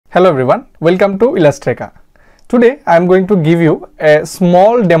Hello everyone, welcome to ilustraca. Today I am going to give you a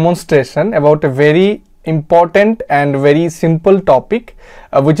small demonstration about a very important and very simple topic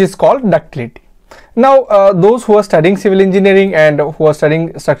which is called ductility. Now those who are studying civil engineering and who are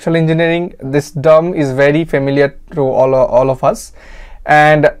studying structural engineering, this term is very familiar to all of us,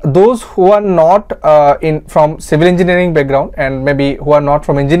 and those who are not from civil engineering background and maybe who are not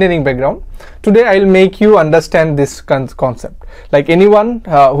from engineering background, today I will make you understand this concept. Like anyone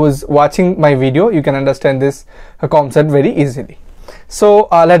who is watching my video, you can understand this concept very easily. So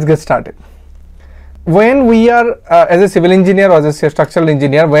let's get started. When we are as a civil engineer or as a structural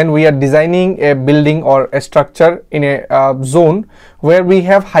engineer, when we are designing a building or a structure in a zone where we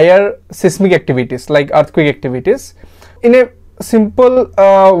have higher seismic activities like earthquake activities, in a simple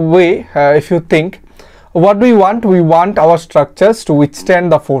way, if you think, what do we want? We want our structures to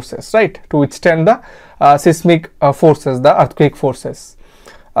withstand the forces, right? To withstand the seismic forces, the earthquake forces,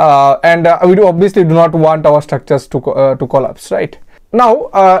 and we obviously do not want our structures to collapse, right?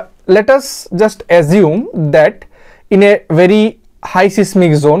 Now let us just assume that in a very high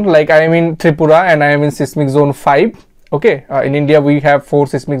seismic zone, like I am in Tripura and I am in seismic zone 5. Okay, in India we have 4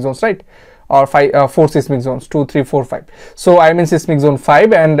 seismic zones, right? Or 4 seismic zones, 2, 3, 4, 5. So I am in seismic zone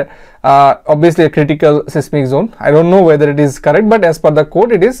 5 and obviously a critical seismic zone. I don't know whether it is correct, but as per the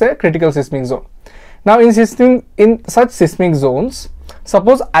code it is a critical seismic zone. Now in such seismic zones,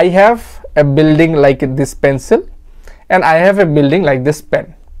 suppose I have a building like this pencil and I have a building like this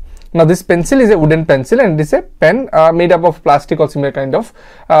pen. Now this pencil is a wooden pencil and it is a pen made up of plastic or similar kind of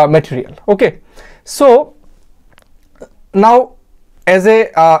material. Okay, so now as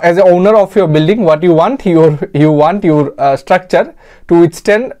a owner of your building, what you want, you want your structure to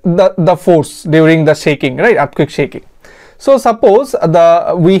withstand the force during the shaking, right? Earthquake shaking. So suppose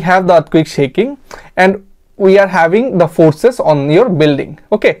we have the earthquake shaking and we are having the forces on your building.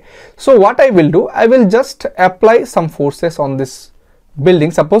 Okay, so what I will do, I will just apply some forces on this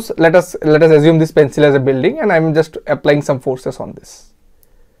building. Suppose let us assume this pencil as a building and I am just applying some forces on this.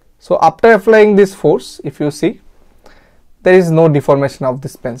 So after applying this force, if you see, there is no deformation of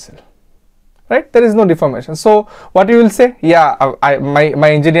this pencil, right? There is no deformation. So what you will say, yeah,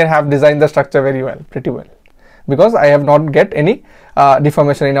 my engineer have designed the structure very well, pretty well, because I have not get any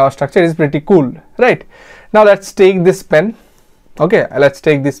deformation in our structure. It is pretty cool, right? Now let's take this pen. Okay, let's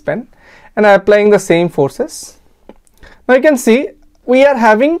take this pen and I am applying the same forces. Now you can see we are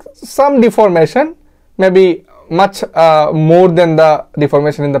having some deformation, maybe much more than the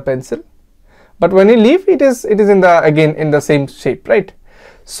deformation in the pencil. But when you leave, it is in the again in the same shape, right?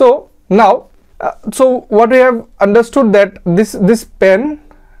 So now, so what we have understood that this pen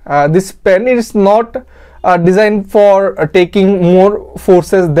is not designed for taking more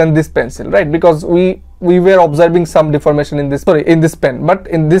forces than this pencil, right? Because we were observing some deformation in this pen, but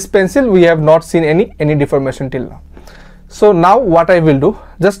in this pencil we have not seen any deformation till now. So now what I will do,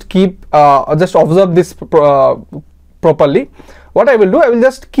 just observe this properly. What I will do, I will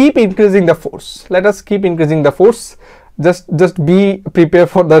just keep increasing the force. Let us keep increasing the force. Just be prepared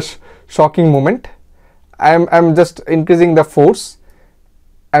for the shocking moment. I'm just increasing the force.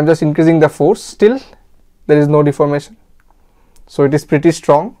 I'm just increasing the force. Still, there is no deformation. So it is pretty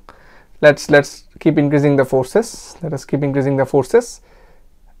strong. Let's keep increasing the forces. Let us keep increasing the forces.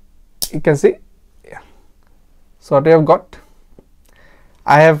 You can see, yeah. So what I have got,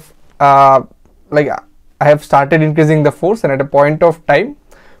 I have started increasing the force and at a point of time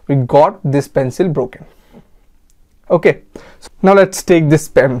we got this pencil broken. Okay, so now let's take this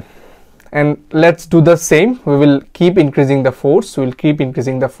pen and let's do the same. We will keep increasing the force, we'll keep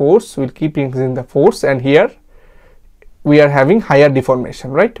increasing the force, we'll keep increasing the force, and here we are having higher deformation,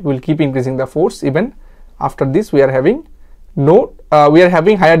 right? We'll keep increasing the force. Even after this we are having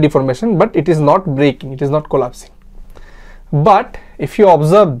higher deformation, but it is not breaking, it is not collapsing. But if you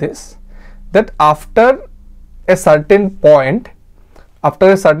observe this, that after a certain point of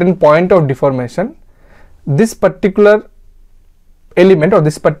deformation, this particular element or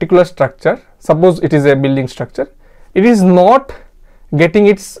this particular structure, suppose it is a building structure, it is not getting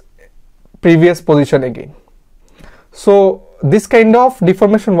its previous position again. So this kind of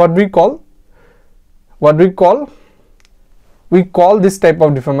deformation, we call this type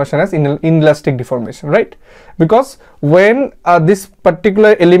of deformation as inelastic deformation, right? Because when this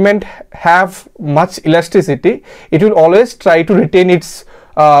particular element have much elasticity, it will always try to retain its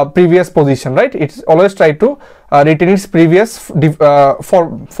previous position, right? It's always try to retain its previous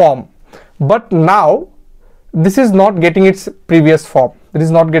form. But now this is not getting its previous form, it is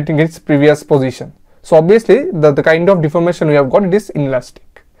not getting its previous position. So obviously the kind of deformation we have got, it is inelastic.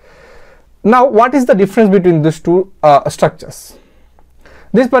 Now what is the difference between these two structures?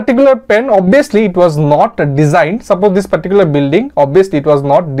 This particular pen, obviously it was not designed, suppose this particular building, obviously it was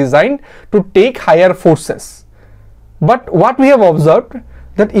not designed to take higher forces. But what we have observed,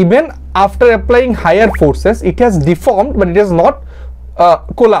 that even after applying higher forces, it has deformed, but it has not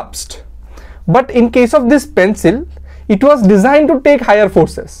collapsed. But in case of this pencil, it was designed to take higher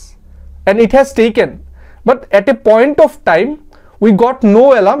forces and it has taken, but at a point of time we got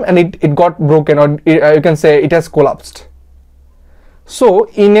no alarm and it got broken, or you can say it has collapsed. So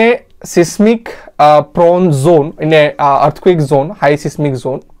in a seismic prone zone, in a earthquake zone, high seismic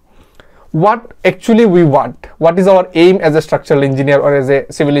zone, what actually we want, what is our aim as a structural engineer or as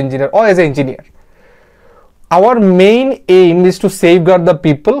a civil engineer or as an engineer? Our main aim is to safeguard the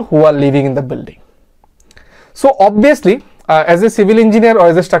people who are living in the building. So obviously as a civil engineer or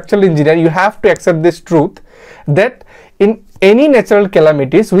as a structural engineer, you have to accept this truth that in any natural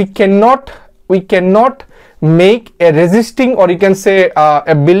calamities, we cannot make a resisting, or you can say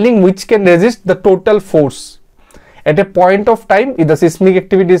a building which can resist the total force. At a point of time, if the seismic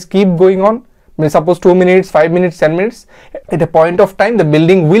activities keep going on, suppose 2 minutes, 5 minutes, 10 minutes, at a point of time the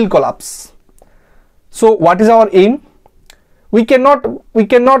building will collapse. So what is our aim? We cannot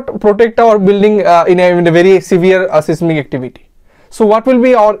protect our building in a very severe seismic activity. So what will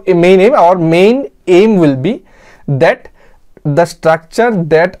be our main aim? Our main aim will be that the structure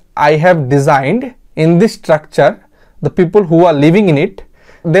that I have designed, in this structure, the people who are living in it,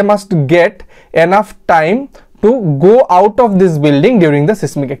 they must get enough time to go out of this building during the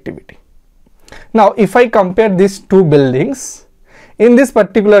seismic activity. Now if I compare these two buildings, in this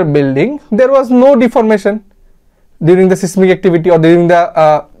particular building there was no deformation during the seismic activity, or during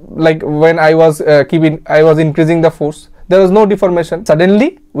the like when I was increasing the force, there was no deformation.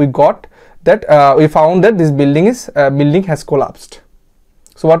 Suddenly we got that we found that this building has collapsed.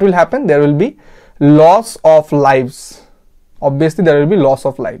 So what will happen? There will be loss of lives. Obviously there will be loss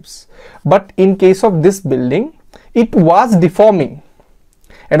of lives. But in case of this building, it was deforming,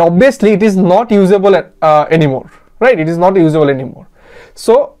 and obviously it is not usable anymore, right? It is not usable anymore.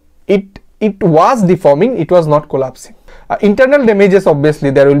 So it was deforming, it was not collapsing. Internal damages,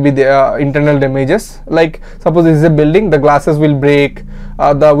 obviously there will be the internal damages, like suppose this is a building, the glasses will break,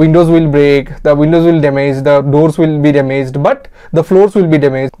 the windows will break, the windows will damage, the doors will be damaged, but the floors will be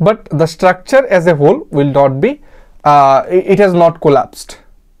damaged, but the structure as a whole will not be, it has not collapsed,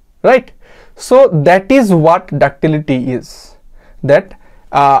 right? So that is what ductility is, that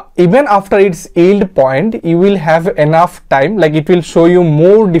even after its yield point, you will have enough time, like it will show you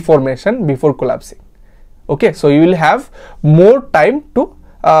more deformation before collapsing. Okay, so you will have more time to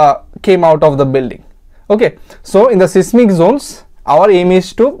came out of the building. Okay, so in the seismic zones, our aim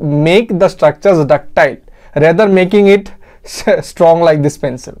is to make the structures ductile rather making it strong like this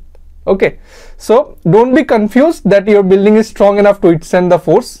pencil. Okay, so don't be confused that your building is strong enough to withstand the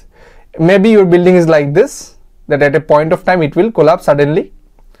force. Maybe your building is like this, that at a point of time it will collapse suddenly,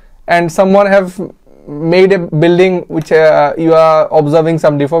 and someone have made a building which you are observing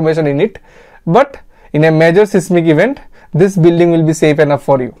some deformation in it, but in a major seismic event this building will be safe enough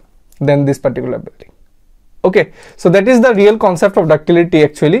for you than this particular building. Okay, so that is the real concept of ductility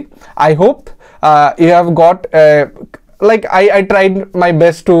actually. I hope you have got like I tried my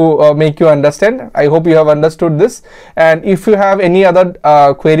best to make you understand. I hope you have understood this, and if you have any other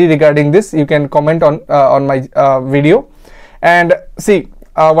query regarding this, you can comment on my video. And see,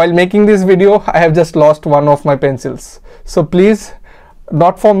 while making this video, I have just lost one of my pencils, so please,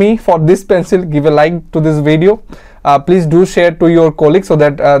 not for me, for this pencil, give a like to this video. Please do share to your colleagues so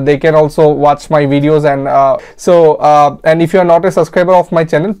that they can also watch my videos, and and if you are not a subscriber of my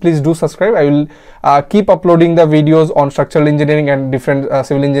channel, please do subscribe. I will keep uploading the videos on structural engineering and different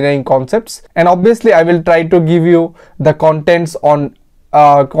civil engineering concepts, and obviously I will try to give you the contents on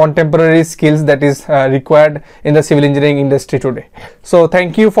contemporary skills that is required in the civil engineering industry today. So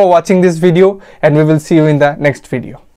thank you for watching this video, and we will see you in the next video.